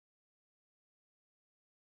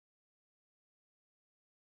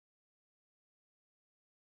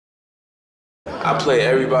I play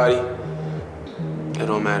everybody. It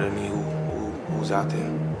don't matter to me who's out there.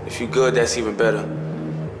 If you're good, that's even better.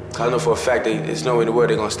 I know for a fact there's no way in the world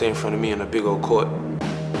they're gonna stay in front of me on a big old court.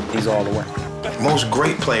 He's all the way. Most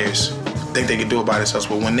great players think they can do it by themselves,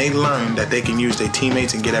 but when they learn that they can use their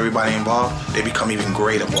teammates and get everybody involved, they become even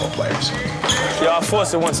greater ball players. Yeah, I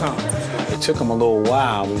forced it one time. It took him a little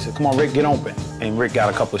while. We said, come on, Rick, get open. And Rick got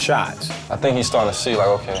a couple of shots. I think he's starting to see, like,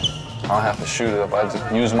 okay, I don't have to shoot it up. I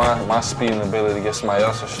just use my speed and ability to get somebody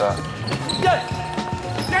else a shot.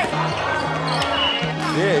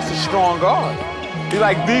 Yeah, it's a strong guard. He's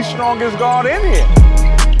like the strongest guard in here.